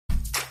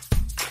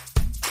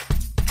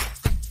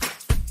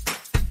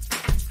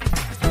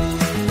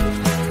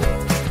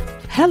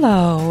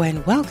Hello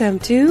and welcome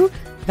to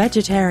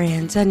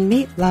Vegetarians and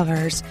Meat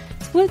Lovers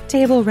Split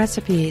Table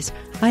Recipes.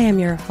 I am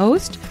your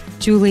host,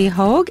 Julie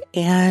Hogue,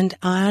 and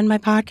on my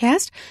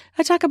podcast,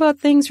 I talk about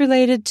things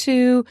related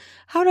to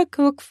how to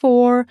cook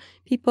for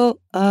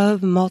people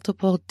of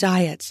multiple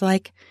diets,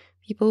 like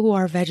people who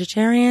are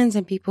vegetarians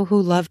and people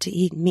who love to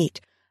eat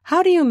meat.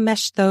 How do you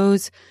mesh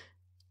those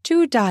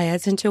two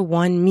diets into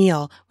one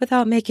meal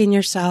without making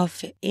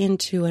yourself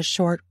into a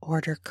short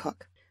order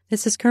cook?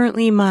 This is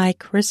currently my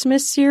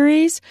Christmas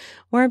series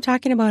where I'm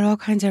talking about all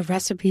kinds of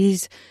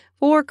recipes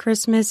for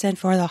Christmas and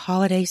for the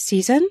holiday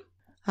season.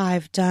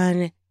 I've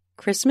done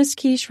Christmas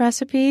quiche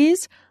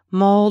recipes,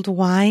 mulled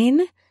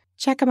wine.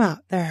 Check them out.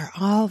 They're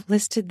all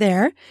listed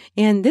there.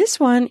 And this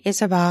one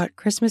is about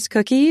Christmas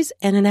cookies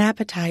and an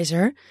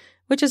appetizer,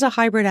 which is a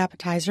hybrid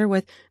appetizer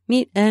with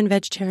meat and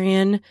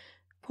vegetarian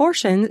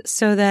portions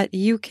so that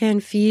you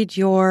can feed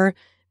your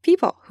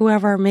people,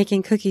 whoever are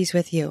making cookies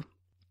with you.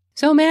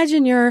 So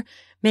imagine you're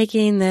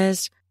making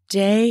this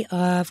day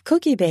of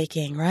cookie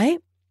baking, right?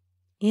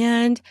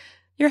 And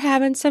you're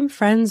having some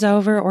friends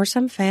over or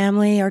some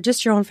family or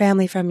just your own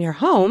family from your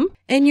home,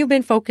 and you've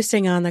been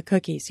focusing on the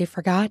cookies. You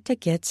forgot to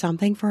get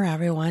something for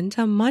everyone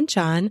to munch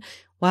on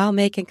while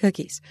making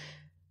cookies.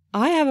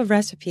 I have a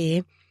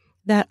recipe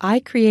that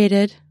I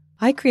created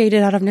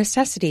out of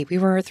necessity. We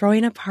were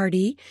throwing a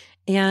party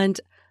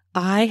and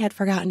I had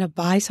forgotten to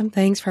buy some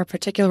things for a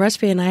particular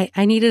recipe, and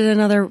I needed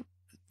another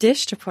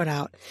dish to put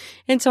out.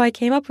 And so I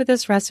came up with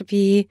this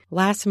recipe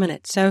last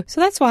minute. So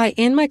that's why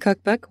in my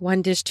cookbook,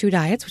 One Dish, Two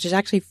Diets, which is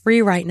actually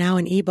free right now,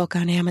 an ebook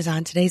on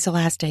Amazon. Today's the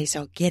last day,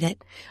 so get it.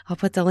 I'll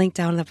put the link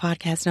down in the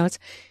podcast notes.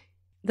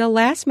 The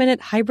last minute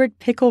hybrid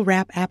pickle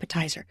wrap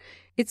appetizer.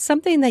 It's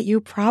something that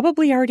you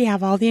probably already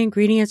have all the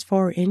ingredients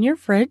for in your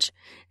fridge.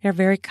 They're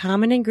very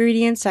common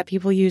ingredients that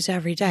people use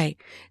every day.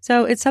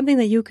 So it's something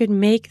that you could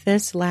make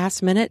this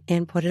last minute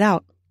and put it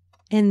out.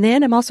 And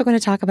then I'm also going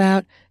to talk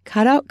about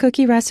cutout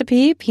cookie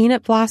recipe,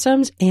 peanut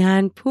blossoms,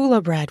 and Pulla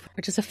bread,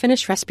 which is a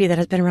Finnish recipe that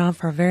has been around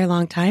for a very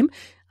long time.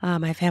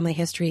 My family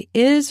history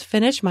is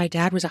Finnish. My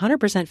dad was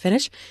 100%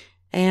 Finnish,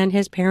 and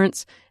his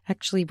parents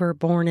actually were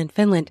born in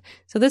Finland.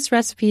 So this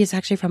recipe is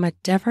actually from a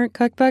different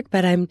cookbook,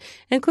 but I'm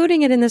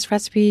including it in this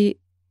recipe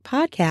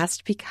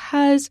podcast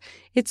because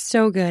it's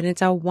so good.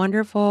 It's a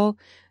wonderful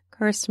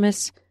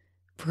Christmas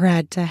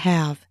bread to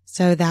have.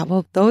 So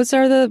those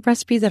are the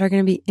recipes that are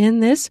going to be in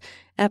this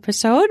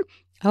episode.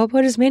 I'll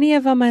put as many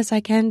of them as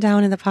I can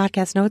down in the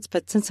podcast notes,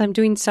 but since I'm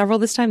doing several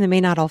this time, they may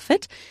not all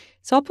fit.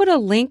 So I'll put a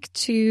link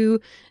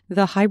to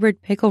the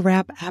hybrid pickle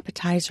wrap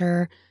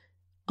appetizer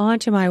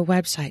onto my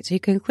website. So you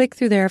can click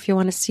through there if you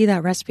want to see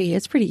that recipe.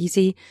 It's pretty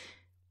easy.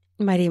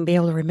 You might even be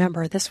able to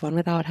remember this one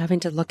without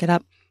having to look it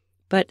up.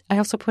 But I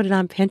also put it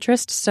on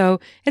Pinterest, so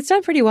it's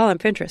done pretty well on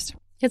Pinterest.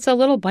 It's a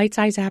little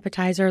bite-sized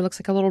appetizer. It looks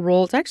like a little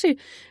roll. It's actually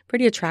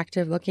pretty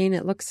attractive looking.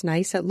 It looks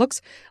nice. It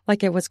looks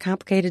like it was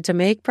complicated to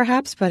make,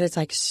 perhaps, but it's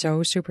like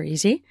so super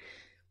easy.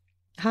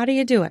 How do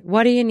you do it?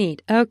 What do you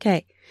need?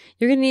 Okay,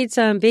 you're going to need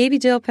some baby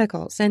dill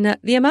pickles. And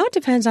the amount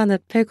depends on the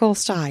pickle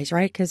size,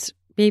 right? Because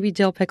baby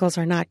dill pickles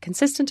are not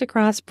consistent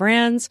across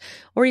brands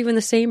or even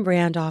the same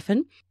brand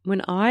often.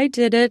 When I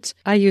did it,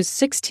 I used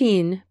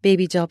 16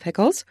 baby dill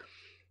pickles,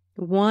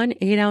 1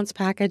 8-ounce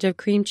package of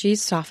cream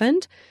cheese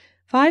softened,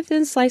 5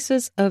 thin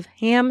slices of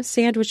ham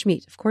sandwich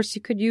meat. Of course,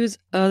 you could use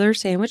other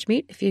sandwich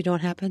meat if you don't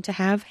happen to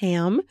have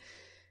ham.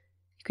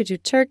 You could do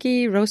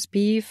turkey, roast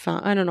beef,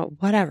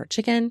 whatever,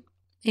 chicken.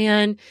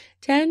 And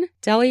 10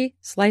 deli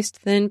sliced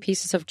thin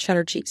pieces of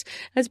cheddar cheese.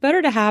 It's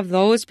better to have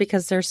those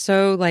because they're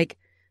so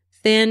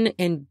thin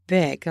and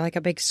big, like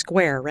a big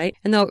square, right?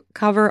 And they'll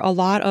cover a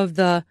lot of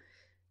the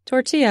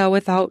tortilla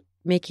without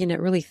making it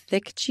really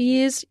thick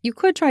cheese. You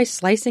could try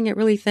slicing it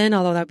really thin,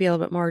 although that'd be a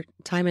little bit more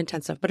time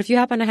intensive. But if you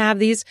happen to have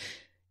these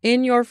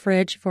in your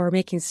fridge for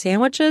making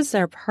sandwiches,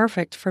 they're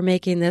perfect for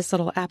making this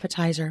little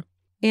appetizer.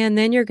 And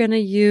then you're going to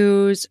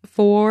use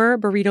 4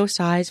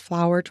 burrito-sized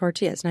flour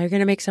tortillas. Now you're going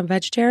to make some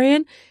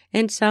vegetarian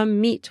and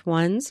some meat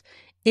ones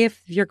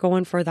if you're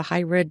going for the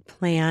hybrid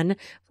plan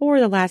for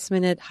the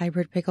last-minute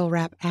hybrid pickle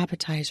wrap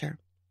appetizer.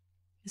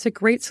 It's a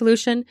great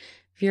solution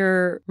if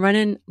you're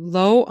running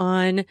low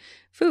on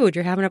food,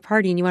 you're having a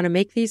party and you want to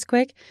make these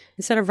quick.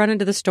 Instead of running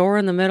to the store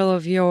in the middle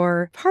of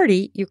your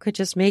party, you could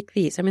just make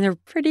these. I mean, they're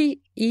pretty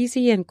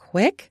easy and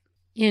quick,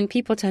 and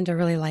people tend to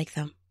really like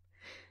them.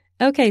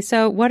 Okay,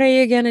 so what are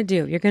you going to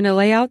do? You're going to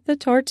lay out the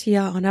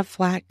tortilla on a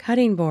flat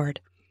cutting board.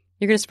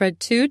 You're going to spread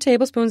 2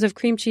 tablespoons of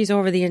cream cheese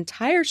over the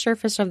entire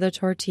surface of the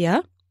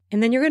tortilla.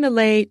 And then you're going to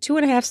lay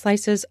 2.5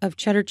 slices of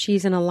cheddar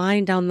cheese in a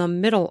line down the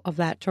middle of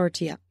that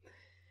tortilla.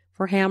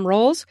 For ham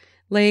rolls,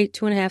 lay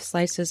 2.5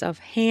 slices of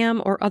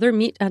ham or other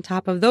meat on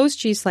top of those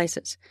cheese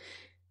slices.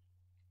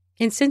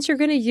 And since you're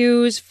going to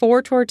use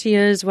 4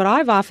 tortillas, what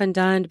I've often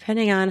done,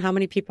 depending on how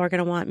many people are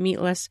going to want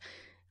meatless,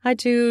 I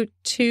do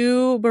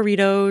 2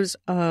 burritos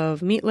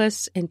of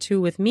meatless and 2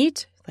 with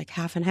meat, like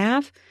half and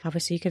half.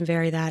 Obviously, you can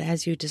vary that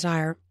as you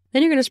desire.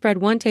 Then you're going to spread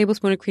 1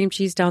 tablespoon of cream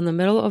cheese down the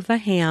middle of the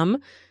ham,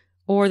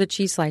 or the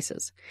cheese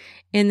slices.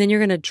 And then you're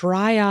going to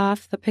dry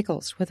off the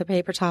pickles with a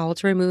paper towel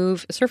to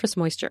remove surface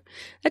moisture.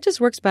 That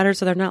just works better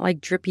so they're not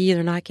like drippy,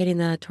 they're not getting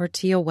the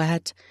tortilla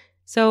wet.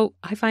 So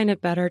I find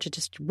it better to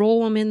just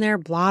roll them in there,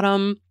 blot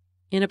them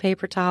in a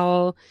paper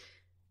towel,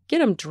 get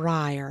them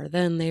drier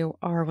than they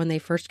are when they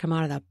first come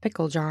out of the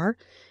pickle jar.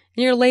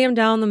 And you're lay them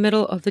down the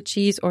middle of the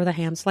cheese or the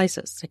ham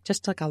slices,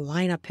 just like a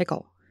line of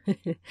pickle.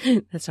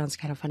 That sounds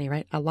kind of funny,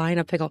 right? A line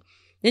of pickle.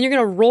 Then you're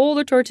going to roll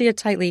the tortilla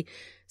tightly,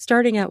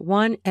 starting at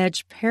one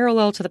edge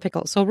parallel to the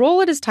pickle. So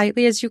roll it as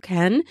tightly as you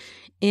can.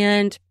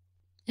 And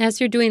as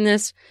you're doing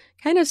this,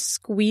 kind of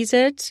squeeze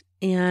it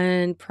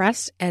and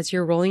press as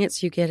you're rolling it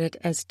so you get it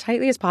as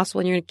tightly as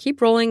possible. And you're going to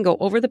keep rolling, go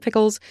over the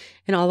pickles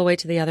and all the way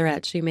to the other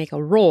edge. So you make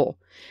a roll.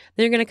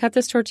 Then you're going to cut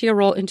this tortilla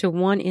roll into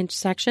 1-inch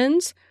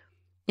sections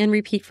and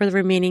repeat for the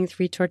remaining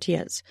 3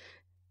 tortillas.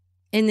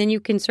 And then you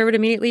can serve it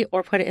immediately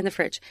or put it in the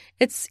fridge.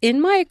 It's in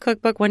my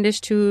cookbook, 1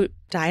 Dish 2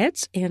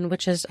 Diets, and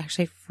which is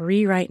actually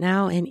free right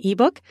now in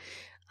ebook.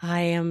 I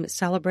am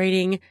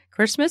celebrating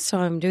Christmas, so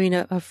I'm doing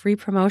a free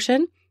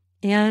promotion.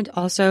 And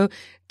also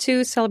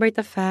to celebrate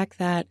the fact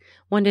that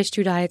 1 Dish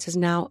 2 Diets is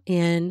now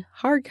in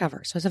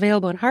hardcover. So it's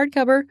available in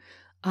hardcover,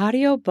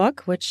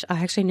 audiobook, which I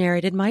actually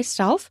narrated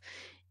myself.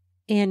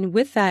 And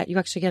with that, you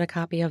actually get a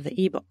copy of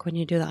the ebook when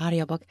you do the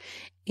audiobook.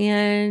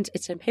 And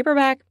it's in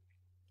paperback.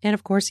 And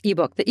of course,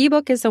 ebook. The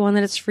ebook is the one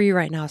that is free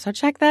right now. So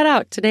check that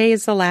out. Today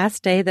is the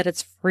last day that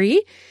it's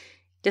free,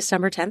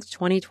 December 10th,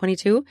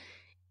 2022.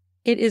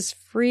 It is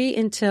free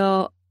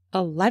until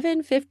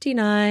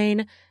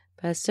 11:59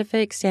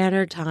 Pacific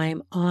Standard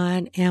Time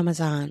on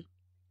Amazon.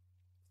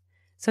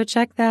 So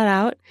check that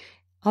out.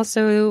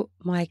 Also,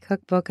 my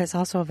cookbook is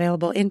also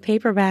available in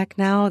paperback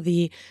now,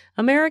 the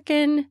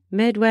American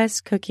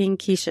Midwest Cooking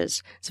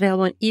Quiches. It's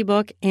available in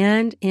ebook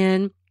and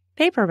in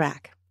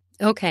paperback.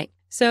 Okay.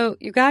 So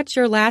you got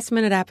your last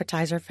minute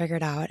appetizer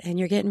figured out and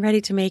you're getting ready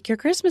to make your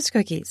Christmas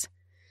cookies.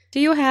 Do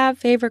you have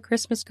favorite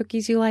Christmas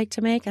cookies you like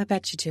to make? I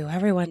bet you do.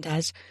 Everyone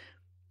does.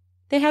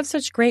 They have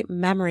such great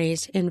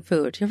memories in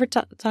food. You ever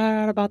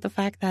thought about the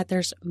fact that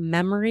there's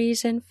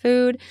memories in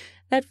food?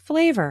 That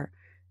flavor,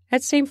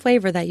 that same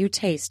flavor that you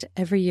taste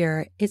every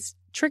year, it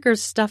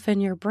triggers stuff in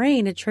your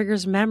brain. It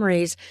triggers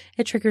memories.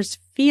 It triggers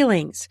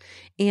feelings.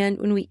 And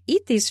when we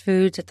eat these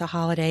foods at the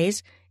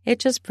holidays, it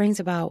just brings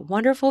about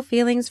wonderful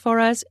feelings for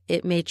us.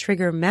 It may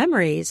trigger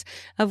memories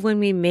of when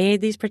we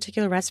made these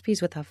particular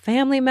recipes with a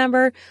family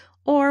member,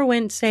 or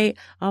when, say,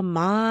 a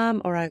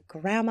mom or a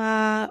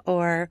grandma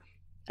or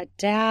a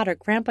dad or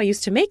grandpa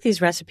used to make these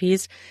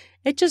recipes.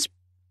 It just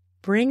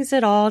brings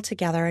it all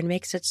together and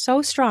makes it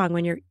so strong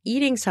when you're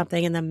eating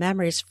something and the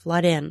memories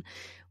flood in.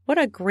 What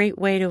a great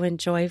way to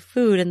enjoy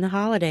food in the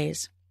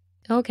holidays.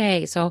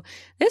 Okay, so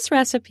this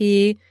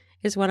recipe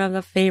is one of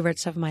the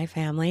favorites of my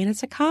family, and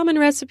it's a common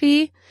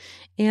recipe,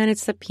 and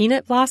it's the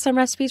peanut blossom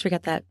recipes. We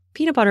got that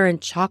peanut butter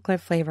and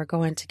chocolate flavor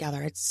going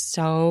together. It's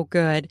so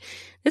good.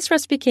 This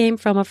recipe came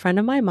from a friend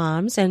of my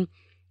mom's, and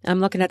I'm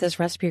looking at this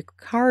recipe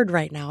card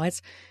right now.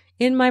 It's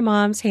in my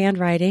mom's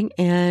handwriting,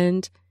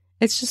 and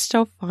it's just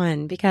so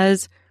fun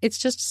because it's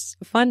just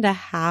fun to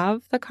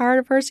have the card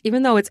of hers,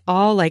 even though it's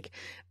all like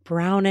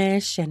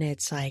brownish and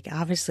it's like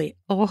obviously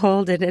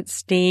old and it's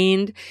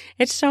stained.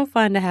 It's so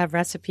fun to have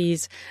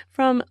recipes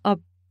from a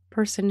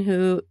person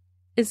who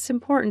is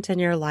important in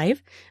your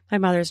life. My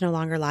mother's no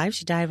longer alive.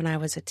 She died when I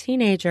was a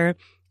teenager.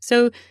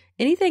 So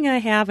anything I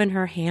have in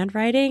her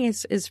handwriting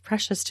is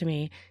precious to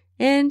me.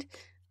 And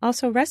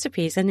also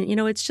recipes. And, you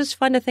know, it's just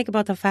fun to think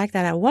about the fact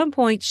that at one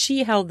point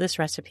she held this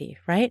recipe,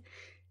 right?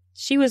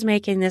 She was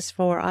making this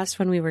for us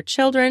when we were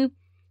children.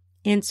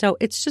 And so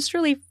it's just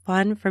really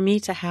fun for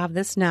me to have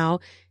this now,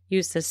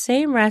 use the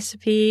same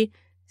recipe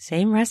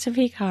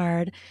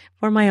card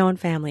for my own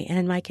family.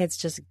 And my kids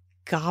just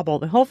gobble,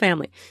 the whole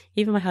family,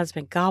 even my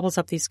husband gobbles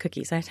up these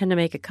cookies. I tend to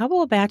make a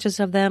couple of batches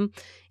of them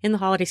in the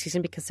holiday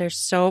season because they're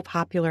so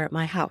popular at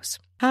my house.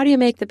 How do you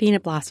make the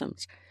peanut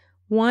blossoms?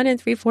 1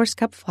 3/4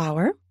 cup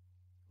flour,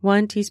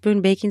 1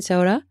 teaspoon baking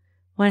soda,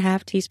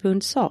 1/2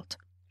 teaspoon salt.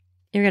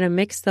 You're going to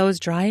mix those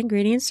dry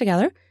ingredients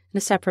together in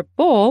a separate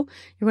bowl.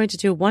 You're going to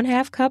do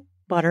 1/2 cup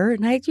butter,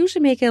 and I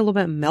usually make it a little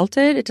bit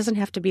melted. It doesn't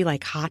have to be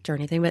like hot or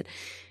anything, but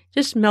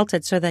just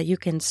melted so that you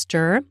can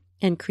stir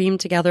and cream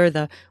together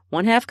the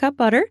 1/2 cup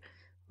butter,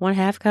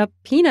 1/2 cup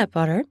peanut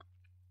butter,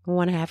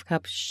 1/2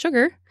 cup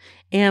sugar,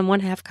 and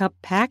 1/2 cup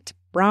packed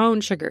brown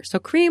sugar. So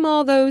cream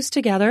all those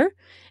together,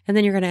 and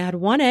then you're going to add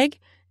 1 egg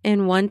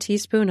and 1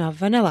 teaspoon of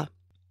vanilla.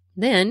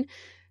 Then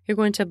you're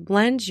going to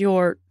blend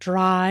your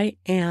dry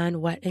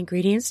and wet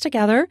ingredients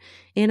together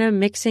in a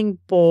mixing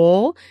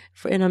bowl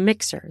in a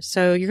mixer.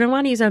 So you're going to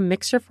want to use a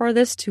mixer for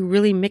this to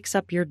really mix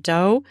up your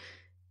dough.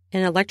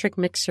 An electric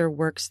mixer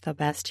works the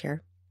best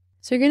here.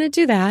 So you're going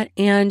to do that,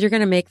 and you're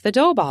going to make the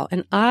dough ball.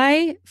 And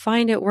I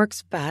find it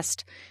works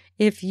best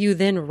if you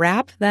then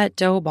wrap that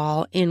dough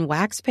ball in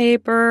wax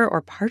paper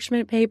or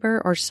parchment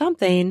paper or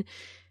something,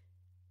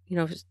 you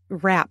know,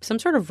 wrap, some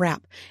sort of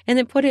wrap, and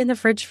then put it in the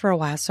fridge for a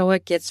while so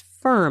it gets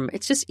firm.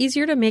 It's just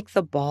easier to make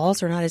the balls.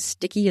 They're not as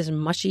sticky, as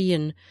mushy,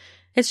 and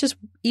It's just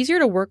easier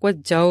to work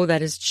with dough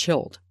that is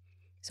chilled.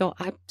 So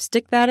I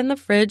stick that in the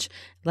fridge,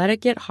 let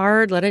it get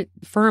hard, let it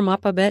firm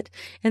up a bit,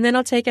 and then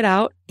I'll take it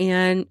out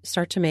and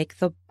start to make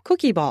the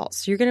cookie balls.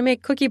 So you're going to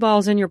make cookie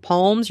balls in your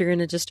palms. You're going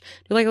to just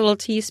do like a little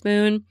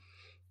teaspoon,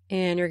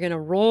 and you're going to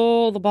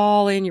roll the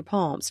ball in your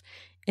palms.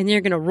 And then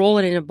you're going to roll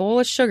it in a bowl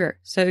of sugar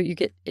so you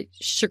get it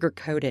sugar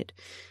coated.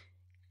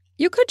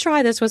 You could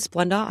try this with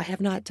Splenda. I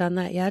have not done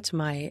that yet.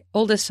 My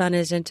oldest son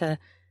is into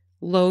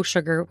low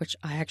sugar, which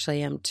I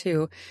actually am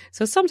too.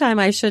 So sometime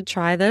I should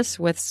try this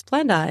with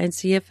Splenda and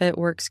see if it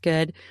works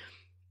good.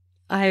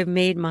 I've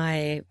made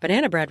my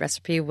banana bread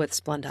recipe with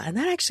Splenda, and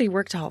that actually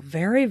worked out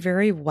very,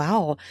 very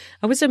well.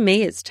 I was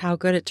amazed how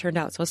good it turned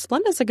out. So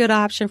Splenda is a good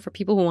option for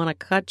people who want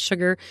to cut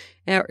sugar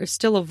or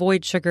still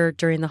avoid sugar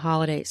during the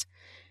holidays.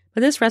 But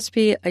this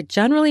recipe I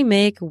generally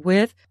make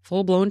with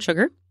full-blown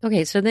sugar.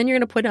 Okay, so then you're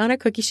going to put it on a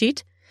cookie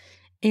sheet,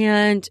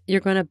 and you're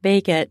going to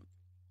bake it.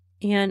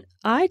 And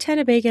I tend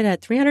to bake it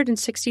at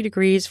 360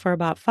 degrees for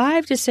about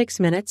 5 to 6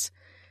 minutes.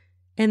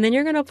 And then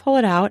you're going to pull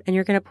it out, and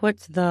you're going to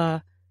put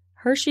the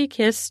Hershey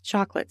Kiss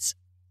chocolates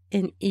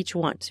in each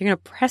one. So you're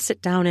going to press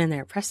it down in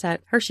there. Press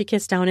that Hershey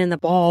Kiss down in the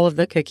ball of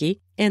the cookie.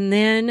 And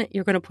then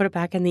you're going to put it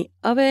back in the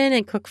oven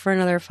and cook for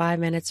another 5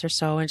 minutes or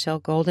so until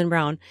golden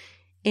brown.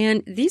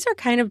 And these are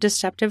kind of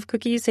deceptive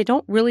cookies. They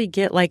don't really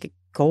get like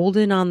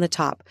golden on the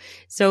top.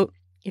 So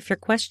if you're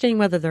questioning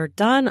whether they're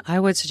done, I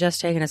would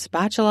suggest taking a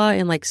spatula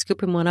and like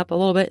scooping one up a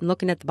little bit and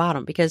looking at the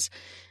bottom because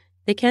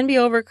they can be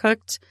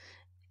overcooked.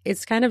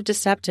 It's kind of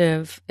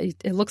deceptive.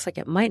 It looks like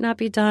it might not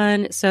be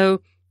done.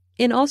 So,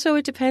 and also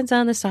it depends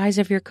on the size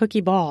of your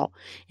cookie ball.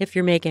 If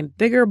you're making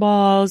bigger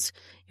balls,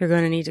 you're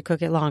going to need to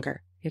cook it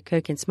longer. If you're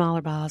cooking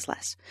smaller balls,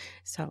 less.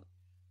 So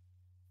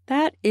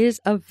that is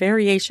a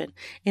variation.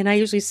 And I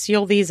usually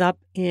seal these up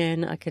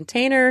in a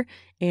container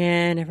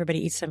and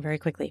everybody eats them very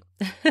quickly.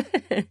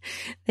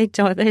 They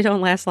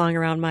don't last long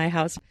around my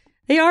house.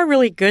 They are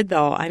really good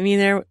though. I mean,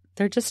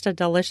 they're just a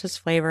delicious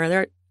flavor.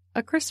 They're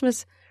a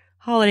Christmas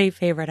holiday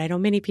favorite. I know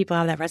many people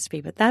have that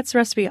recipe, but that's the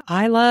recipe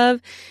I love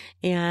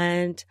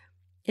and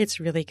it's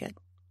really good.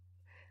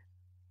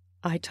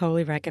 I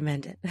totally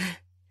recommend it.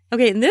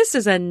 Okay, and this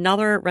is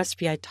another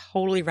recipe I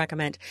totally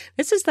recommend.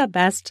 This is the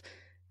best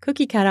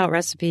cookie cutout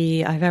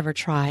recipe I've ever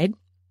tried.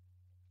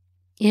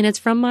 And it's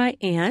from my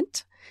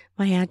aunt.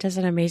 My aunt is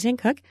an amazing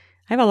cook.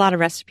 I have a lot of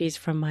recipes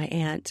from my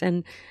aunt,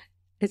 and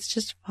it's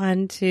just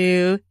fun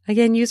to,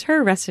 again, use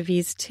her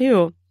recipes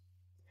too.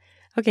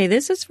 Okay,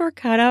 this is for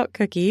cutout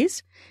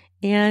cookies,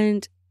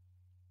 and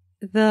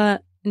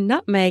the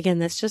nutmeg in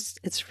this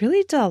it's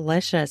really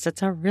delicious.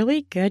 It's a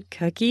really good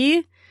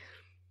cookie.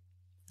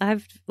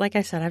 Like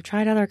I said, I've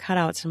tried other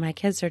cutouts, and my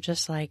kids are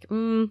just like,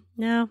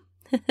 no.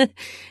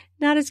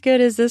 Not as good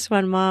as this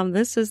one, Mom.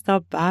 This is the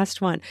best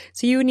one.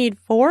 So you need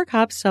 4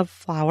 cups of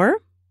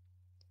flour,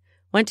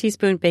 1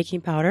 teaspoon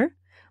baking powder,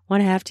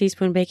 1/2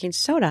 teaspoon baking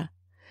soda,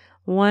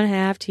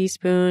 1/2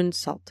 teaspoon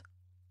salt,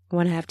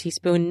 1/2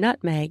 teaspoon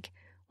nutmeg,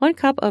 1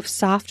 cup of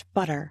soft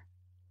butter.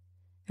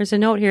 There's a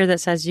note here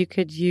that says you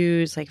could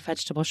use like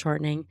vegetable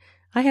shortening.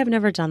 I have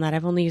never done that.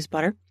 I've only used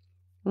butter.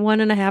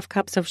 1.5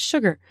 cups of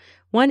sugar,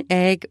 1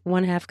 egg,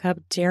 1/2 cup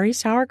dairy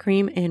sour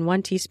cream, and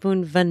 1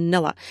 teaspoon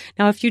vanilla.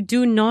 Now, if you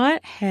do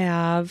not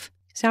have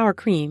sour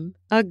cream,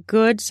 a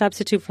good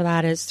substitute for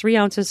that is 3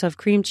 ounces of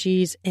cream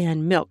cheese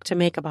and milk to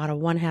make about a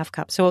 1/2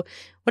 cup. So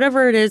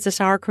whatever it is, the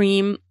sour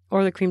cream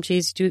or the cream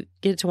cheese, do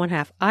get it to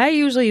 1/2. I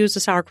usually use the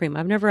sour cream.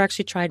 I've never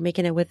actually tried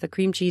making it with the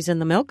cream cheese and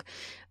the milk,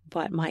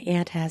 but my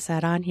aunt has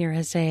that on here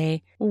as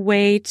a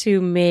way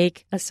to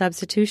make a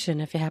substitution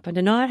if you happen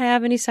to not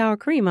have any sour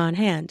cream on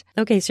hand.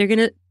 Okay, so you're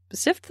going to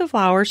sift the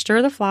flour,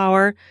 stir the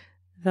flour,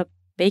 the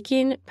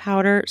baking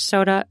powder,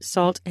 soda,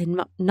 salt,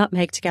 and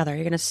nutmeg together.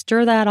 You're going to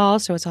stir that all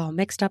so it's all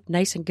mixed up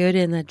nice and good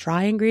in the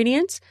dry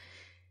ingredients.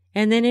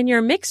 And then in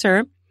your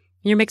mixer,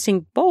 your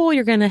mixing bowl,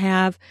 you're going to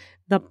have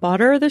the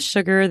butter, the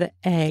sugar, the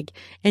egg,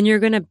 and you're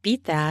going to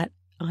beat that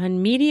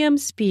on medium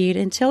speed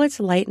until it's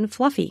light and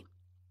fluffy.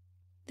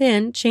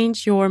 Then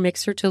change your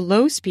mixer to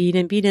low speed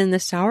and beat in the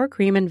sour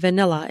cream and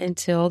vanilla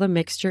until the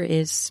mixture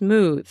is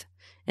smooth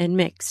and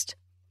mixed.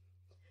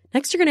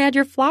 Next, you're going to add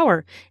your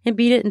flour and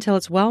beat it until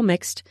it's well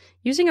mixed.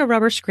 Using a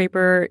rubber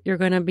scraper, you're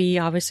going to be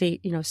obviously,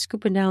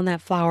 scooping down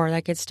that flour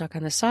that gets stuck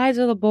on the sides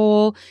of the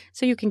bowl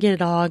so you can get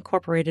it all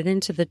incorporated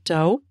into the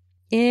dough.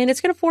 And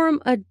it's going to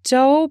form a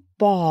dough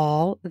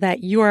ball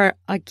that you are,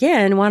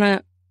 again,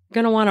 going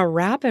to want to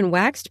wrap in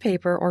waxed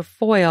paper or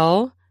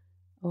foil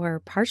or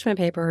parchment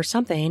paper or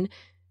something.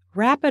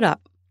 Wrap it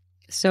up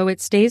so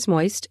it stays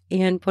moist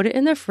and put it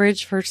in the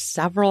fridge for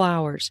several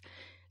hours.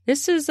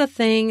 This is a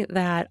thing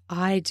that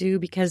I do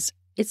because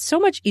it's so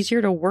much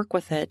easier to work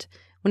with it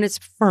when it's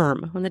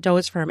firm, when the dough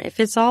is firm. If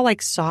it's all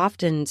like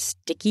soft and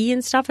sticky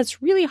and stuff,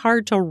 it's really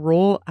hard to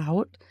roll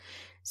out.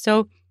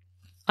 So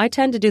I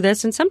tend to do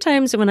this. And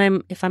sometimes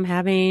if I'm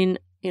having,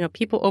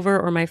 people over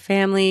or my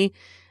family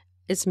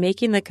is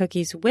making the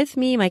cookies with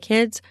me, my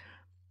kids,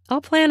 I'll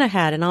plan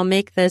ahead and I'll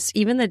make this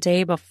even the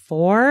day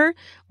before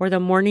or the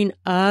morning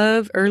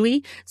of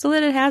early so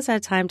that it has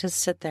that time to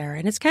sit there.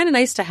 And it's kind of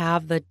nice to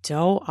have the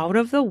dough out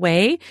of the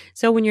way.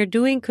 So when you're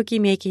doing cookie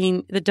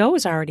making, the dough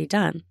is already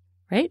done,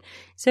 right?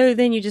 So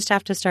then you just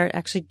have to start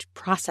actually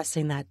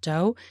processing that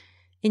dough.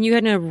 And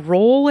you're going to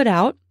roll it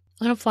out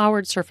on a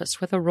floured surface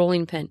with a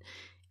rolling pin.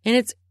 And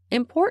it's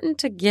important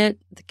to get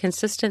the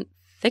consistent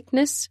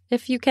thickness,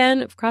 if you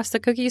can, across the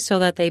cookies so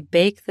that they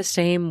bake the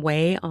same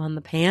way on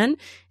the pan.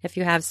 If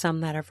you have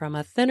some that are from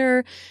a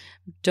thinner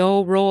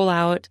dough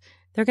rollout,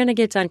 they're going to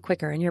get done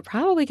quicker. And you're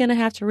probably going to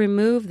have to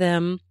remove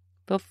them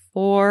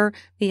before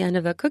the end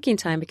of the cooking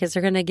time because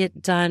they're going to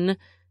get done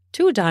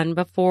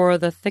before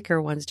the thicker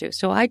ones do.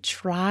 So I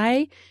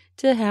try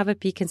to have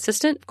it be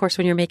consistent. Of course,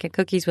 when you're making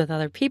cookies with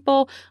other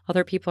people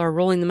are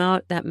rolling them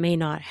out, that may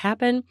not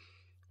happen.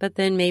 But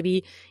then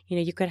maybe,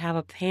 you could have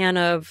a pan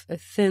of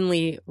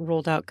thinly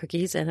rolled out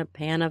cookies and a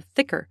pan of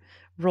thicker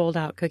rolled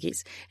out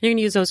cookies. And you're going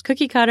to use those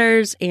cookie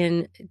cutters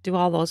and do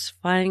all those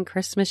fun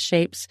Christmas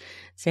shapes,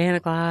 Santa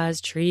Claus,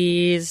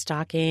 trees,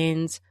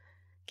 stockings,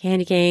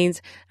 candy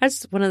canes.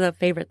 That's one of the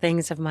favorite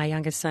things of my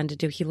youngest son to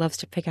do. He loves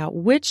to pick out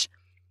which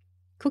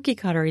cookie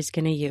cutter he's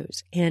going to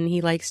use. And he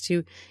likes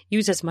to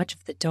use as much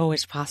of the dough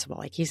as possible.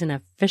 Like he's an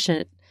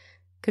efficient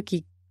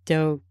cookie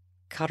dough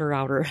cutter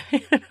outer.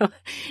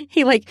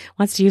 He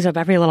wants to use up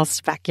every little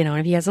speck, and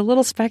if he has a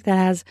little speck that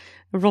has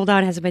rolled out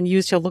and hasn't been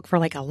used, he'll look for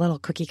like a little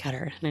cookie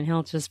cutter and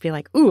he'll just be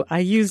like, ooh, I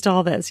used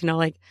all this,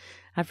 that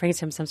brings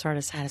him some sort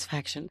of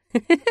satisfaction.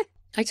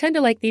 I tend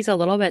to like these a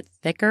little bit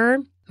thicker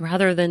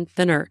rather than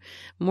thinner,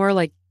 more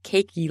like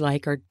cakey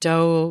like or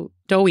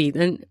doughy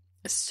and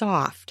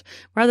soft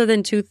rather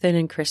than too thin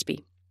and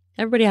crispy.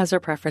 Everybody has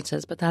their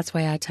preferences, but that's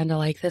why I tend to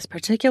like this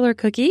particular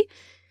cookie.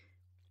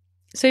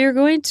 So you're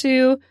going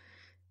to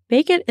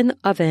bake it in the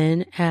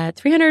oven at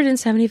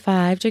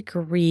 375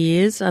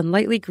 degrees on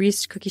lightly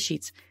greased cookie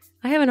sheets.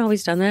 I haven't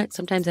always done that.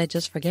 Sometimes I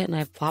just forget and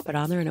I plop it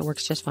on there and it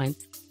works just fine.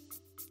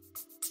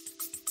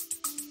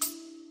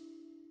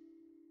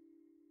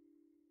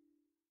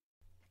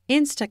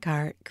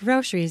 Instacart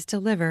groceries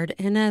delivered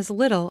in as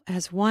little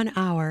as 1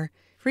 hour.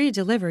 Free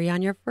delivery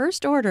on your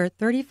first order,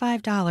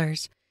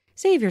 $35.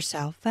 Save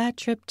yourself that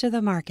trip to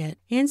the market.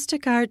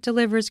 Instacart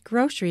delivers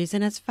groceries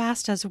in as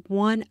fast as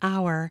 1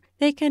 hour.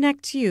 They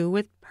connect you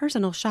with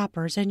personal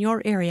shoppers in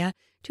your area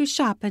to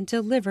shop and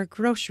deliver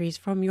groceries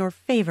from your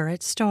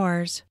favorite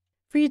stores.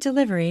 Free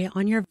delivery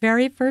on your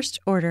very first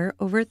order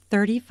over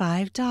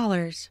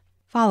 $35.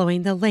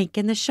 Following the link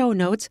in the show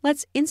notes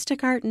lets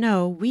Instacart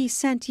know we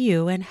sent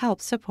you and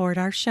help support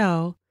our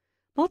show.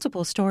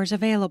 Multiple stores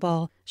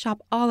available.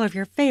 Shop all of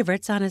your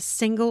favorites on a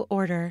single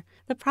order.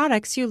 The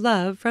products you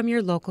love from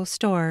your local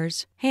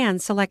stores.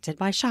 Hand-selected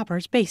by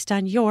shoppers based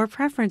on your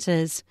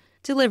preferences.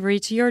 Delivery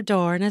to your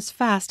door in as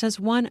fast as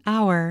 1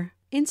 hour.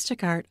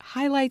 Instacart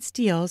highlights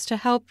deals to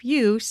help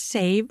you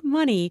save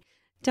money.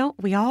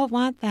 Don't we all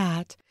want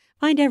that?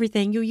 Find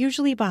everything you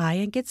usually buy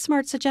and get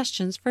smart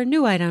suggestions for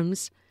new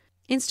items.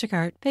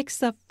 Instacart picks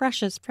the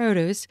freshest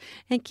produce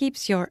and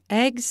keeps your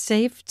eggs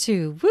safe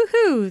too.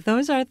 Woohoo!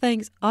 Those are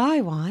things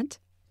I want.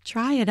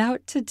 Try it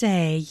out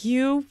today.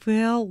 You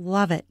will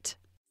love it.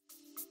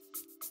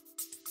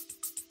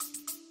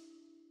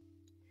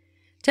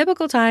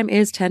 Typical time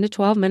is 10 to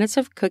 12 minutes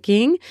of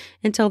cooking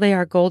until they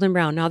are golden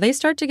brown. Now, they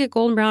start to get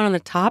golden brown on the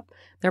top.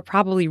 They're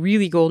probably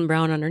really golden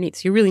brown underneath.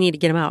 So you really need to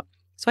get them out.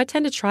 So I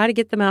tend to try to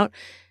get them out,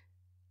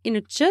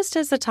 just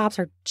as the tops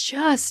are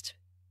just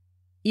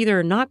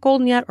either not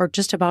golden yet or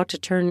just about to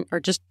turn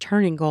or just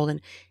turning golden.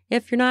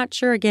 If you're not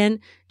sure, again,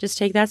 just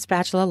take that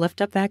spatula,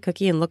 lift up that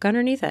cookie and look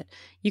underneath it.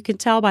 You can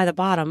tell by the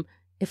bottom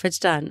if it's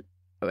done.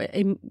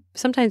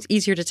 Sometimes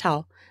easier to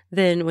tell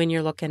than when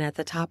you're looking at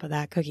the top of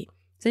that cookie.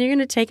 So you're going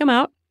to take them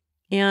out,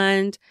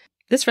 and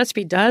this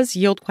recipe does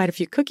yield quite a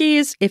few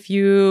cookies. If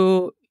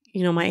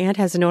my aunt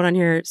has a note on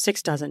here,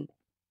 6 dozen.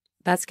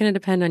 That's going to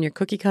depend on your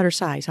cookie cutter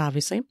size,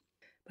 obviously.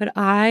 But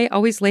I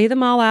always lay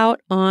them all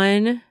out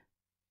on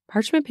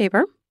parchment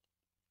paper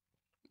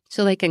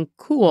so they can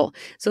cool,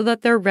 so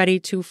that they're ready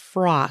to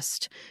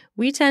frost.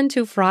 We tend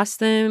to frost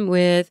them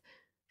with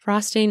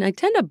frosting. I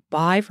tend to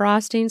buy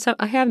frosting. So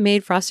I have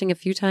made frosting a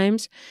few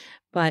times,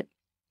 but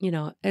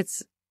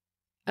it's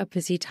a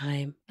busy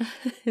time.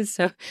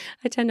 So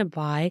I tend to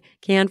buy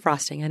canned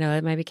frosting. I know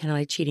it might be kind of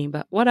like cheating,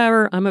 but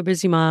whatever. I'm a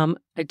busy mom.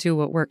 I do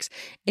what works.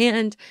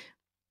 And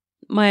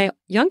my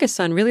youngest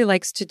son really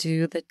likes to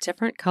do the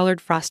different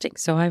colored frosting.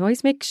 So I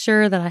always make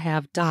sure that I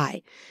have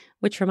dye,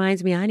 which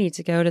reminds me I need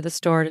to go to the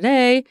store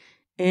today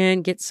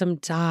and get some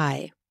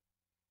dye.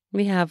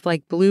 We have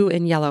like blue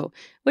and yellow,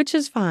 which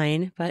is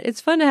fine, but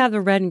it's fun to have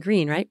the red and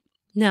green, right?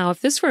 Now, if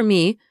this were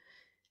me,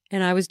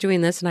 and I was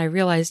doing this and I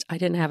realized I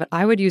didn't have it,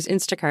 I would use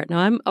Instacart. Now,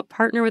 I'm a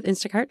partner with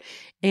Instacart,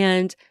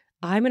 and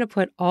I'm going to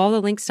put all the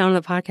links down in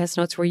the podcast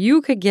notes where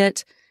you could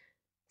get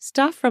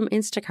stuff from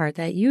Instacart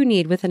that you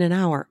need within an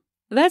hour.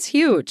 That's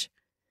huge.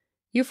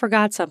 You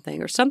forgot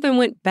something or something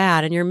went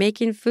bad and you're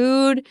making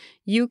food,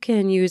 you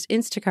can use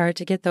Instacart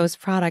to get those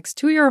products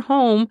to your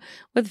home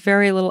with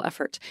very little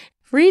effort.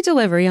 free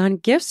delivery on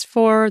gifts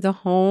for the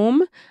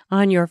home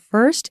on your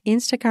first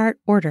Instacart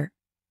order.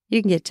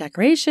 You can get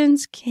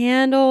decorations,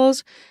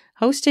 candles,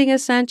 hosting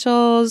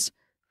essentials,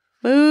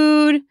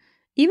 food,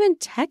 even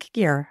tech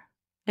gear.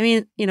 I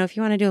mean, if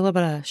you want to do a little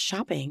bit of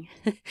shopping,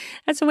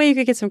 that's a way you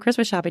could get some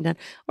Christmas shopping done.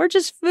 Or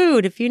just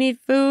food. If you need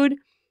food,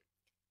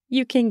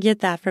 you can get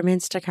that from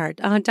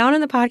Instacart. Down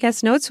in the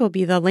podcast notes will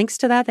be the links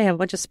to that. They have a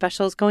bunch of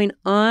specials going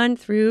on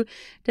through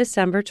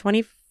December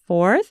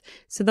 24th.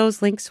 So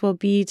those links will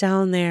be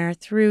down there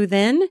through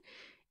then.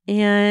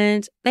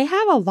 And they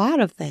have a lot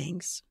of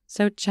things.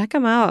 So check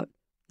them out.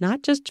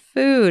 Not just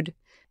food.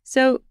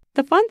 So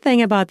the fun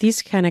thing about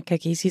these kind of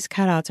cookies, these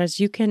cutouts, is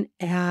you can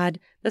add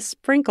the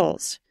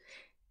sprinkles.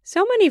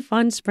 So many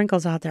fun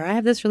sprinkles out there. I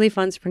have this really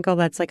fun sprinkle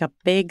that's like a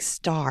big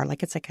star,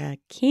 like it's like a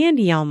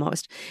candy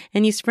almost,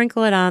 and you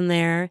sprinkle it on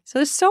there. So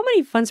there's so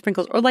many fun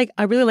sprinkles. Or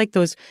I really like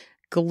those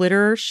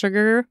glitter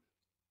sugar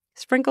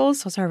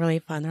sprinkles. Those are really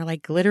fun. They're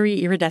like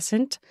glittery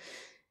iridescent.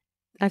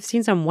 I've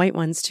seen some white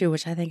ones too,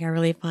 which I think are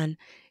really fun.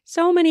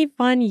 So many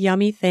fun,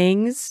 yummy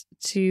things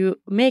to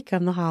make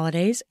on the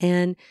holidays,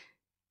 and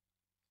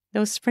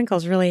those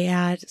sprinkles really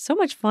add so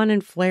much fun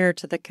and flair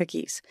to the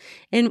cookies.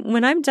 And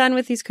when I'm done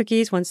with these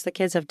cookies, once the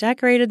kids have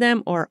decorated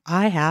them, or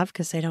I have,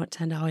 because they don't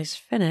tend to always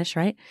finish,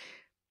 right?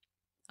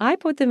 I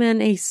put them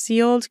in a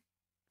sealed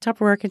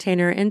Tupperware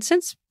container. And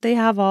since they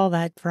have all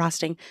that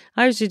frosting,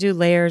 I usually do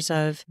layers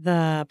of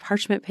the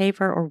parchment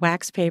paper or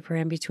wax paper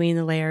in between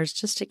the layers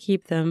just to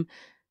keep them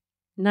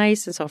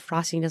nice. And so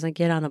frosting doesn't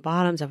get on the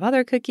bottoms of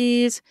other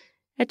cookies.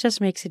 It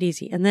just makes it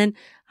easy. And then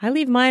I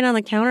leave mine on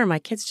the counter. My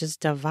kids just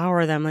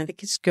devour them. Like, they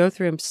just go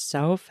through them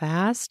so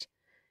fast.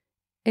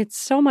 It's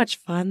so much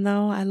fun,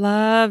 though. I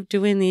love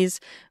doing these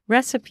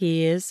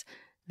recipes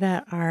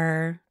that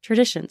are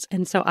traditions.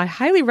 And so I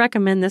highly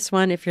recommend this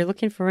one if you're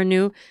looking for a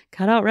new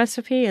cutout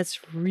recipe. It's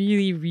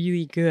really,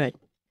 really good.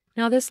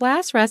 Now, this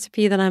last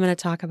recipe that I'm going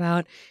to talk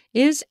about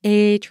is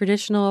a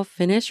traditional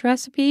Finnish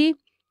recipe.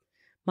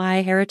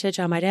 My heritage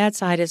on my dad's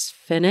side is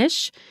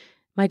Finnish.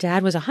 My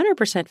dad was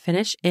 100%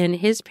 Finnish, and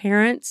his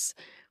parents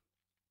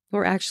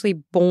were actually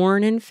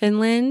born in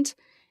Finland.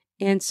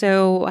 And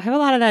so I have a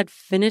lot of that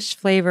Finnish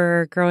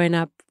flavor growing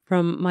up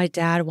from my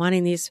dad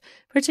wanting these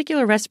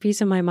particular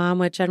recipes, and my mom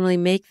would generally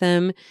make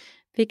them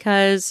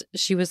because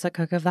she was the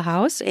cook of the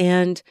house,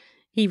 and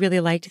he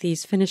really liked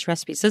these Finnish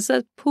recipes. This is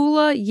a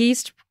Pulla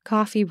yeast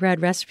coffee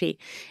bread recipe.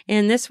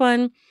 And this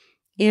one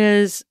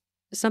is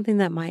something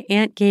that my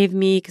aunt gave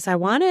me because I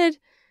wanted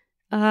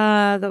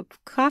the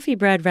coffee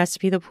bread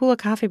recipe, the Pulla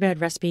coffee bread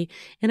recipe,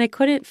 and I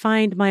couldn't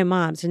find my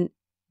mom's. And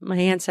my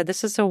aunt said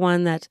this is the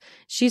one that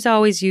she's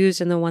always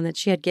used and the one that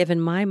she had given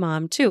my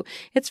mom too.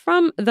 It's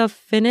from the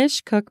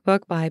Finnish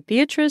cookbook by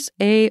Beatrice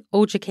A.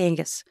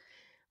 Ojakangas,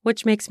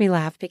 which makes me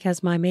laugh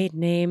because my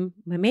maiden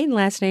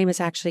last name is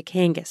actually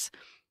Kangas.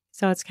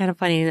 So it's kind of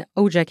funny,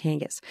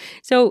 Ojakangas.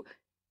 So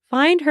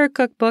find her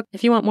cookbook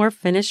if you want more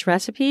Finnish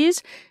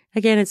recipes.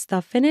 Again, it's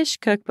the Finnish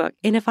cookbook.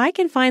 And if I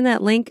can find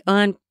that link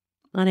on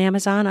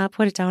Amazon, I'll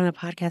put it down in the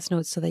podcast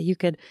notes so that you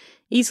could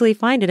easily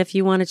find it if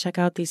you want to check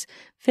out these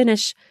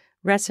Finnish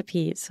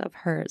recipes of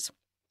hers.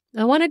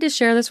 I wanted to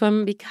share this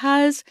one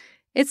because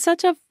it's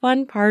such a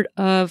fun part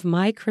of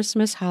my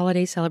Christmas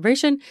holiday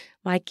celebration.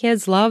 My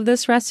kids love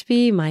this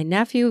recipe. My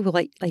nephew will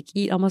like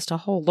eat almost a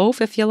whole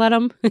loaf if you let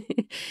him.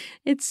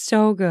 It's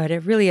so good.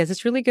 It really is.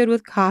 It's really good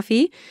with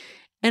coffee.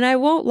 And I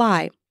won't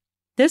lie,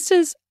 this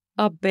is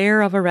a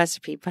bear of a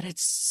recipe, but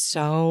it's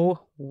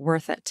so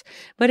worth it.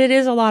 But it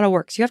is a lot of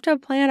work. So you have to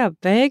plan a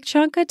big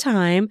chunk of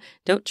time.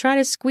 Don't try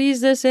to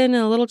squeeze this in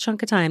a little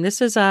chunk of time.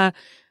 This is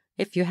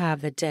if you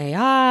have the day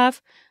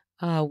off,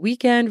 a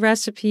weekend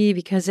recipe,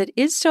 because it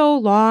is so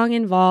long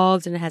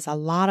involved and it has a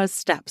lot of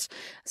steps.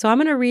 So I'm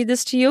going to read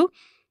this to you,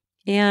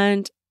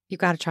 and you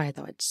got to try it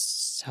though. It's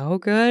so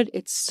good.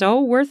 It's so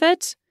worth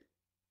it.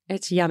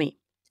 It's yummy.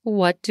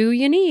 What do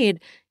you need?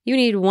 You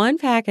need 1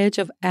 package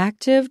of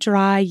active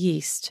dry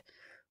yeast,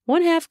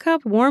 1/2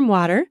 cup warm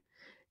water,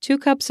 2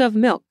 cups of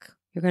milk.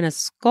 You're going to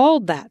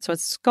scald that. So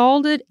it's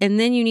scalded, and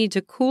then you need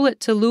to cool it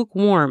to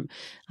lukewarm.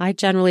 I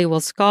generally will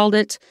scald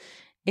it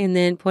and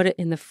then put it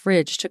in the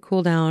fridge to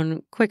cool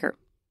down quicker.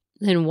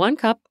 Then 1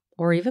 cup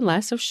or even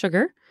less of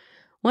sugar,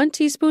 1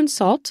 teaspoon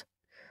salt,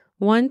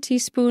 1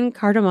 teaspoon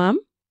cardamom,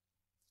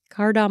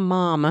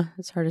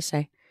 it's hard to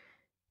say,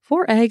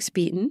 4 eggs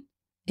beaten,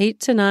 8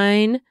 to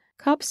 9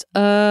 cups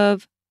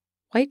of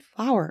white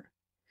flour,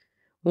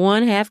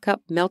 1/2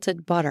 cup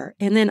melted butter.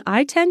 And then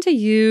I tend to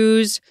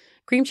use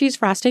cream cheese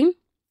frosting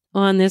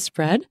on this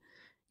bread.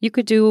 You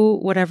could do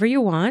whatever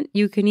you want.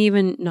 You can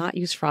even not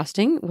use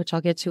frosting, which I'll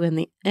get to in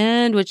the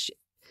end, which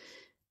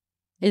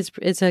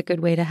is a good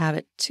way to have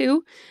it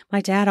too.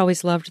 My dad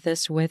always loved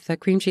this with the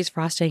cream cheese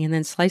frosting and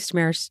then sliced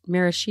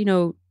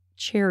maraschino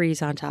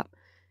cherries on top.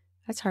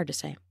 That's hard to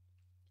say.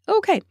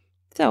 Okay,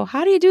 so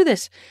how do you do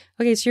this?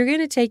 Okay, so you're going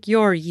to take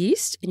your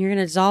yeast and you're going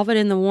to dissolve it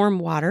in the warm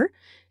water.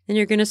 Then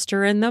you're going to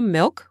stir in the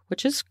milk,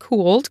 which is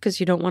cooled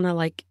because you don't want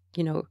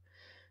to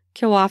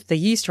kill off the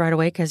yeast right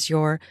away because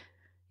your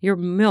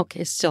milk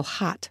is still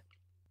hot.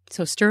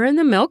 So stir in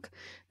the milk,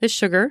 the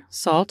sugar,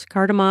 salt,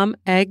 cardamom,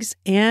 eggs,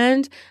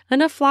 and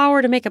enough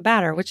flour to make a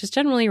batter, which is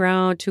generally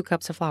around 2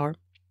 cups of flour.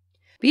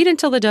 Beat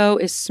until the dough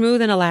is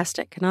smooth and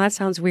elastic. Now that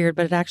sounds weird,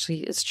 but it actually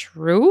is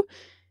true.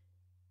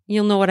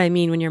 You'll know what I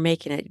mean when you're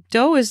making it.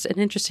 Dough is an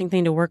interesting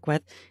thing to work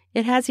with.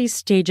 It has these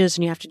stages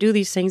and you have to do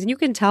these things. And you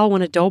can tell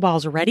when a dough ball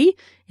is ready.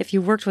 If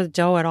you've worked with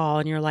dough at all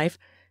in your life,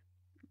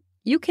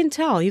 you can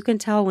tell. You can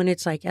tell when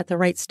it's like at the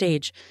right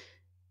stage.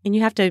 And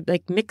you have to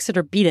like mix it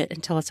or beat it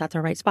until it's at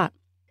the right spot.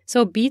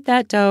 So beat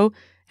that dough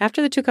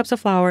after the 2 cups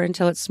of flour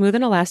until it's smooth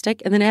and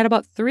elastic. And then add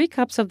about 3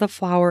 cups of the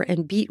flour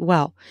and beat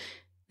well.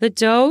 The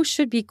dough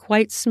should be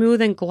quite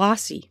smooth and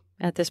glossy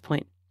at this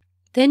point.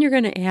 Then you're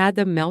going to add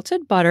the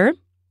melted butter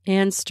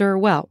and stir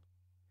well.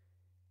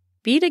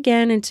 Beat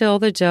again until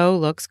the dough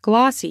looks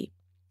glossy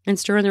and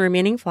stir in the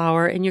remaining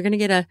flour and you're going to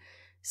get a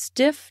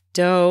stiff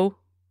dough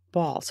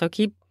ball. So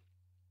keep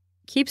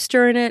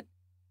stirring it.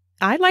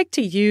 I like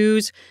to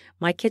use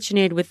my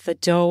KitchenAid with the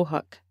dough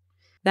hook.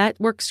 That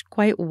works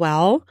quite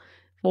well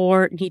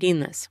for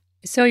kneading this.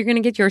 So you're going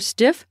to get your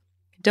stiff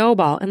dough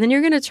ball and then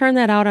you're going to turn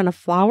that out on a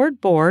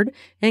floured board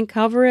and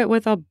cover it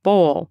with a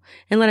bowl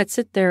and let it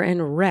sit there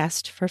and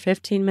rest for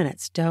 15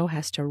 minutes. Dough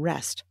has to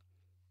rest.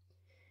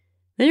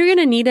 Then you're going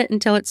to knead it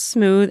until it's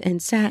smooth and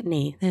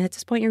satiny. And at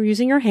this point, you're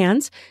using your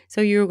hands.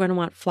 So you're going to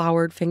want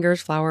floured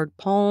fingers, floured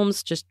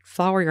palms, just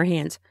flour your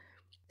hands.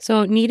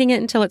 So kneading it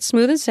until it's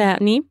smooth and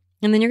satiny.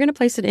 And then you're going to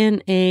place it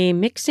in a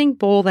mixing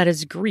bowl that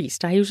is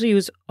greased. I usually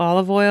use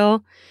olive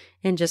oil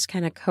and just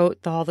kind of coat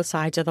all the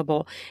sides of the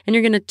bowl. And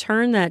you're going to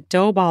turn that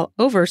dough ball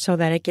over so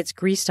that it gets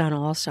greased on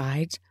all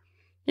sides.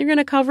 You're going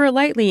to cover it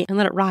lightly and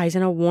let it rise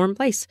in a warm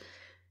place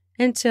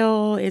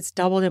until it's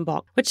doubled in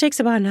bulk, which takes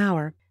about an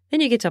hour.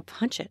 Then you get to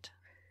punch it.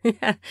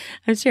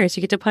 I'm serious.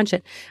 You get to punch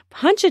it.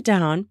 Punch it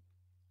down.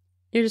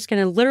 You're just going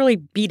to literally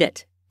beat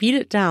it. Beat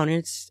it down. And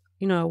it's,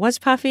 it was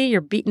puffy. You're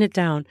beating it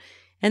down.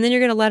 And then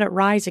you're going to let it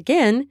rise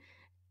again.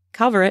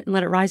 Cover it and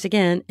let it rise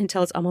again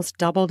until it's almost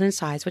doubled in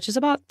size, which is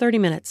about 30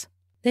 minutes.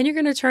 Then you're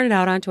going to turn it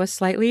out onto a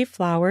slightly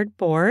floured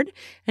board.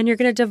 And you're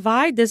going to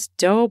divide this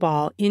dough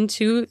ball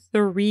into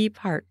 3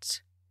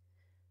 parts.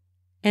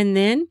 And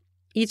then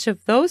each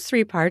of those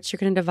 3 parts, you're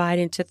going to divide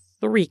into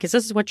 3, because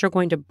this is what you're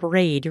going to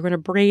braid. You're going to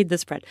braid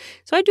this bread.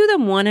 So I do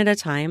them one at a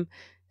time.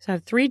 So I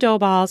have 3 dough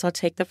balls. I'll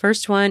take the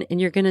first one, and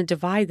you're going to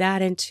divide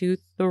that into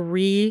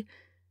 3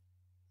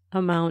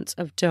 amounts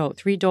of dough,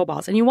 3 dough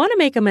balls. And you want to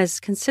make them as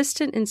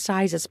consistent in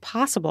size as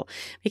possible,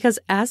 because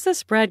as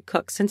this bread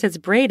cooks, since it's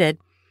braided,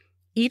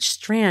 each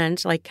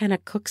strand like kind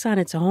of cooks on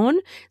its own.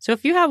 So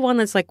if you have one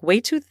that's like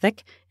way too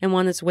thick and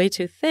one that's way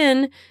too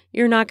thin,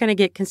 you're not going to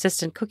get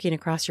consistent cooking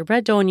across your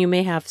bread dough. And you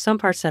may have some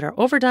parts that are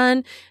overdone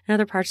and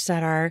other parts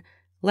that are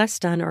less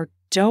done or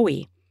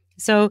doughy.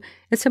 So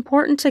it's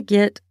important to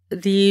get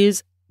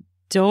these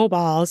dough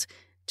balls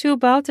to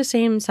about the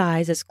same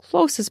size as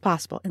close as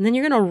possible. And then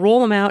you're going to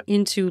roll them out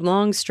into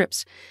long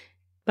strips,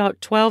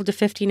 about 12 to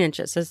 15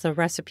 inches, as the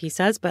recipe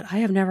says, but I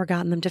have never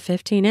gotten them to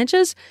 15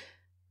 inches.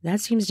 That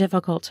seems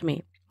difficult to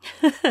me.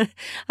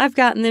 I've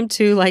gotten them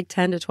to like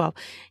 10 to 12.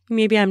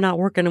 Maybe I'm not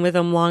working with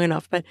them long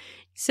enough. But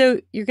so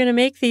you're going to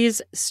make these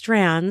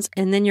strands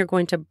and then you're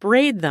going to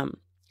braid them.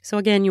 So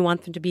again, you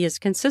want them to be as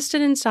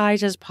consistent in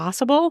size as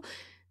possible.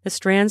 The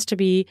strands to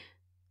be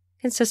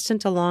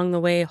consistent along the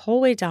way, whole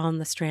way down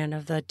the strand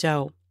of the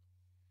dough.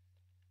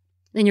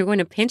 Then you're going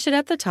to pinch it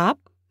at the top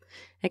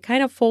and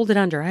kind of fold it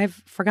under.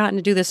 I've forgotten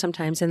to do this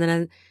sometimes. And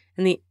then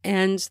in the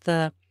ends,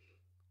 the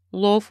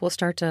loaf will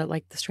start to,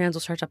 like the strands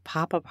will start to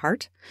pop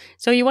apart.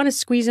 So you want to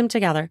squeeze them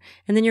together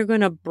and then you're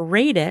going to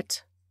braid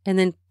it and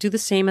then do the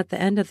same at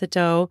the end of the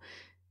dough.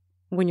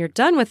 When you're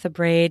done with the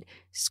braid,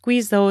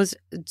 squeeze those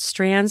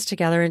strands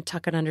together and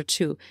tuck it under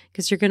too,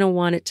 because you're going to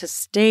want it to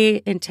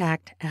stay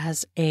intact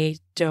as a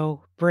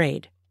dough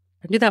braid.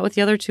 And do that with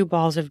the other 2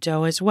 balls of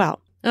dough as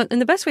well.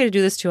 And the best way to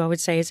do this too, I would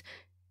say, is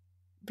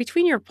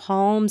between your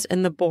palms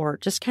and the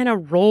board, just kind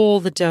of roll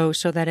the dough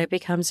so that it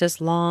becomes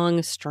this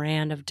long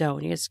strand of dough.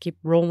 And you just keep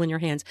rolling your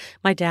hands.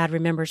 My dad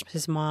remembers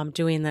his mom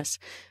doing this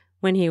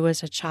when he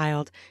was a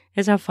child.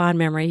 It's a fond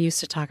memory. He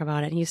used to talk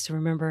about it. He used to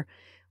remember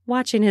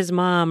watching his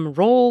mom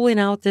rolling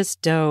out this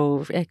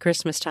dough at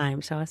Christmas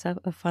time. So it's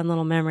a fun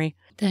little memory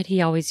that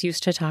he always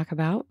used to talk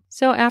about.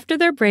 So after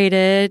they're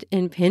braided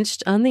and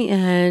pinched on the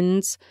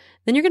ends,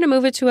 then you're going to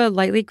move it to a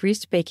lightly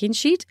greased baking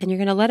sheet and you're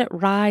going to let it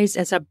rise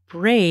as a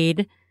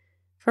braid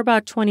for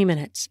about 20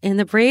 minutes. And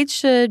the braids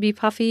should be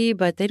puffy,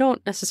 but they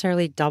don't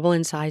necessarily double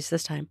in size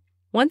this time.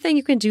 One thing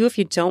you can do if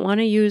you don't want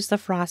to use the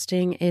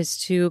frosting is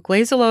to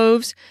glaze the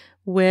loaves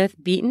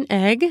with beaten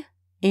egg.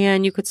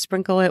 And you could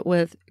sprinkle it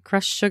with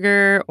crushed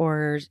sugar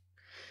or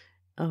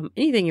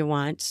anything you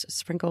want,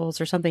 sprinkles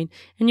or something.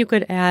 And you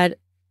could add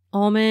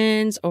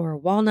almonds or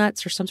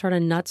walnuts or some sort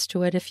of nuts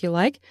to it if you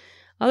like.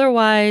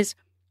 Otherwise,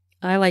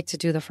 I like to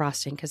do the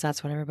frosting because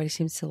that's what everybody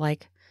seems to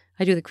like.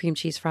 I do the cream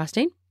cheese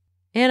frosting.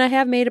 And I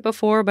have made it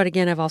before, but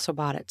again, I've also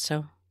bought it.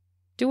 So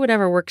do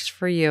whatever works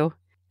for you.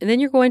 And then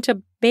you're going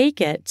to bake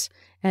it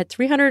at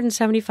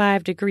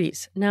 375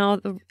 degrees. Now,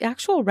 the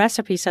actual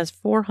recipe says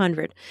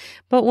 400,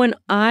 but when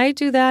I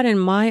do that in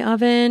my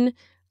oven,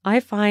 I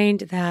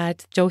find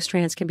that dough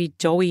strands can be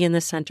doughy in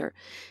the center.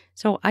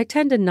 So I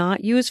tend to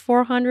not use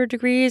 400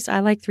 degrees. I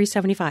like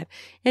 375.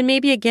 And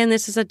maybe, again,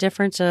 this is a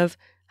difference of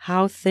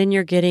how thin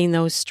you're getting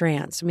those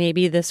strands.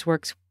 Maybe this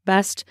works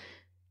best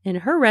in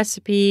her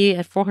recipe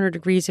at 400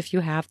 degrees if you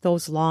have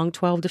those long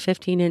 12 to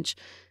 15 inch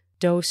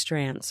dough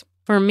strands.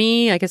 For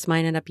me, I guess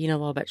mine end up being a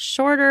little bit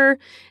shorter.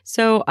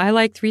 So I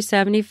like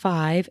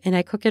 375 and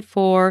I cook it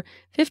for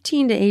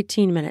 15 to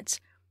 18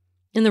 minutes.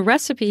 In the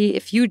recipe,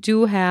 if you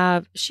do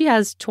have, she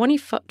has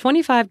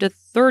 25 to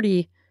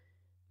 30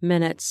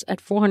 minutes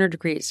at 400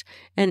 degrees.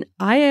 And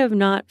I have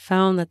not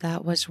found that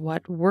that was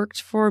what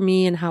worked for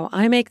me and how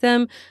I make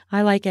them.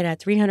 I like it at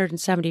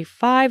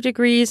 375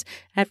 degrees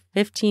at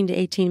 15 to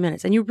 18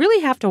 minutes. And you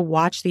really have to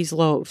watch these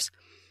loaves.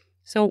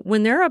 So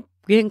when they're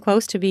getting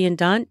close to being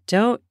done,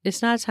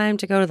 it's not time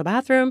to go to the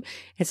bathroom.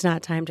 It's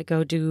not time to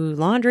go do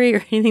laundry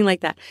or anything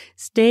like that.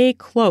 Stay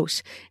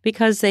close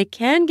because they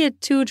can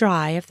get too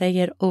dry if they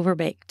get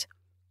overbaked.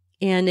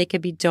 And they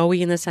could be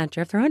doughy in the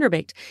center if they're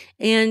underbaked.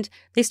 And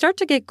they start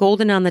to get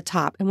golden on the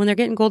top. And when they're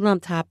getting golden on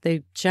the top,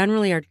 they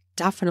generally are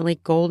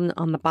definitely golden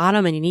on the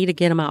bottom and you need to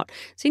get them out.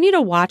 So you need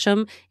to watch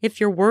them. If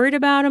you're worried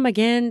about them,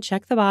 again,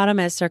 check the bottom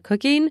as they're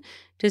cooking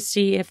to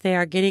see if they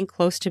are getting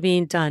close to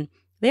being done.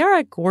 They are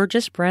a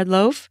gorgeous bread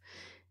loaf.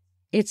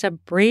 It's a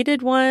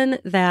braided one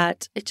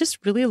that it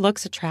just really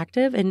looks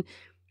attractive. And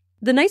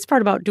the nice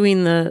part about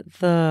doing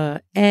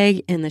the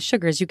egg and the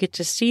sugar is you get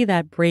to see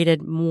that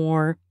braided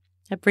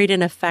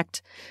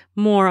effect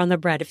more on the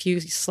bread. If you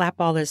slap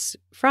all this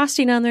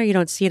frosting on there, you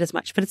don't see it as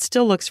much, but it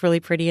still looks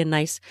really pretty and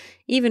nice,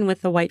 even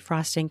with the white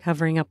frosting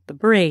covering up the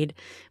braid.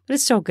 But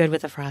it's so good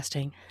with the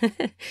frosting.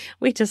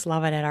 We just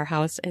love it at our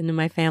house and in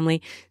my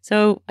family.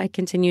 So I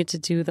continue to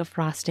do the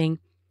frosting.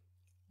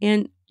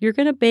 And you're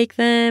going to bake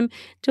them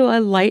to a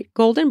light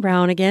golden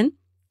brown again.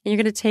 And you're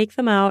going to take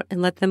them out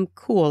and let them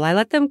cool. I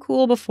let them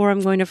cool before I'm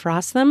going to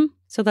frost them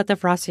so that the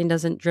frosting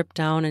doesn't drip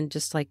down and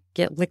just like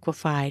get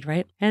liquefied,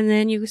 right? And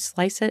then you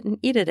slice it and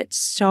eat it. It's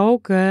so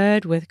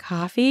good with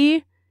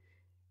coffee,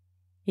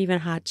 even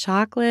hot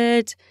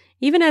chocolate,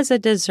 even as a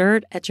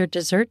dessert at your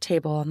dessert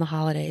table on the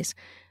holidays.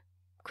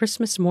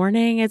 Christmas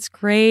morning, it's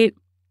great.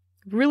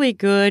 Really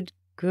good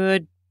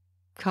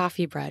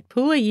coffee bread.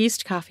 Pulla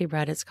yeast coffee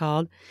bread, it's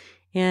called.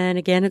 And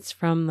again, it's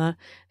from the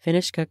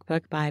Finnish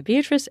cookbook by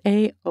Beatrice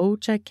A.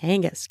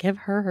 Ochakangas. Give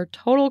her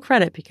total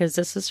credit because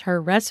this is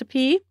her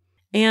recipe.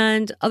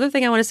 And other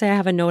thing I want to say, I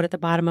have a note at the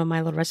bottom of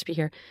my little recipe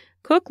here.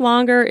 Cook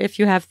longer if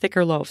you have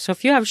thicker loaves. So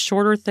if you have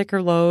shorter,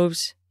 thicker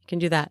loaves, you can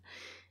do that.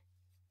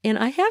 And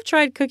I have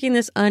tried cooking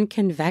this on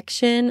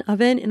convection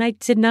oven, and I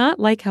did not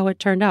like how it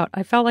turned out.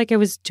 I felt like it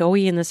was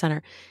doughy in the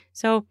center.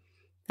 So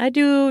I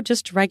do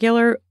just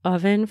regular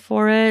oven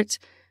for it.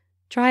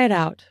 Try it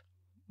out.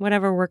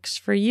 Whatever works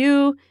for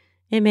you,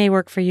 it may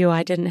work for you.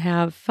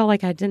 Felt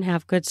like I didn't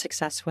have good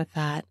success with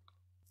that.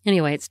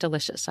 Anyway, it's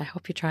delicious. I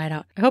hope you try it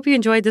out. I hope you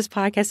enjoyed this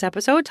podcast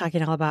episode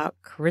talking all about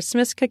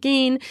Christmas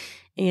cooking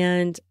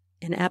and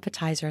an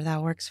appetizer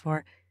that works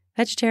for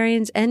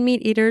vegetarians and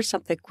meat eaters,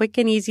 something quick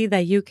and easy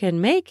that you can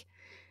make.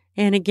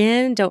 And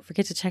again, don't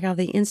forget to check out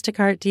the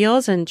Instacart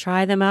deals and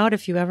try them out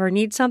if you ever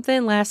need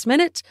something last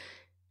minute.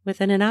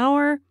 Within an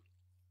hour,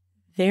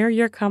 they're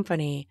your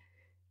company.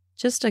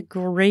 Just a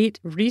great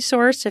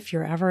resource if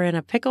you're ever in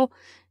a pickle.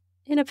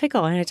 And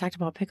I talked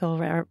about pickle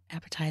or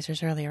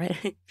appetizers earlier, right?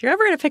 If you're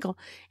ever in a pickle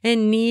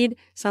and need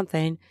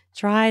something,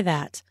 try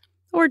that.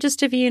 Or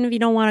just even if you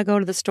don't want to go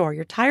to the store,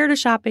 you're tired of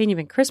shopping, you've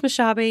been Christmas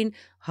shopping,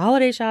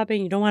 holiday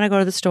shopping, you don't want to go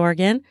to the store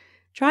again,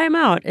 try them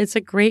out. It's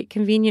a great,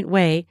 convenient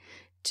way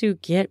to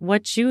get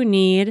what you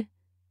need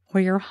for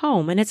your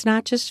home. And it's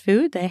not just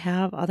food. They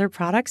have other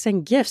products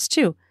and gifts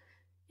too.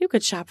 You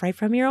could shop right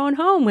from your own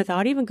home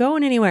without even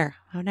going anywhere.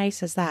 How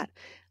nice is that?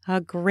 A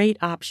great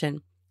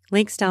option.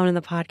 Links down in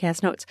the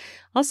podcast notes.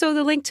 Also,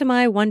 the link to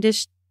my 1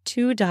 Dish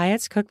 2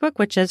 Diets cookbook,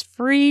 which is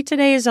free.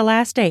 Today is the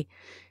last day.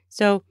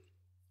 So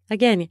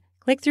again,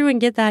 click through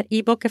and get that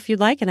ebook if you'd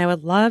like. And I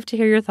would love to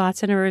hear your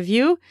thoughts in a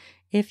review.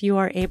 If you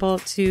are able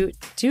to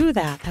do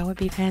that, that would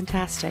be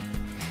fantastic.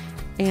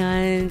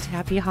 And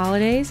happy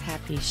holidays,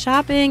 happy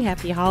shopping,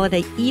 happy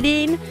holiday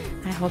eating.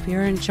 I hope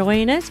you're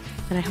enjoying it,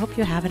 and I hope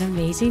you have an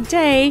amazing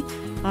day.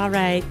 All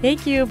right.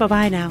 Thank you.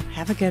 Bye-bye now.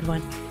 Have a good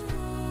one.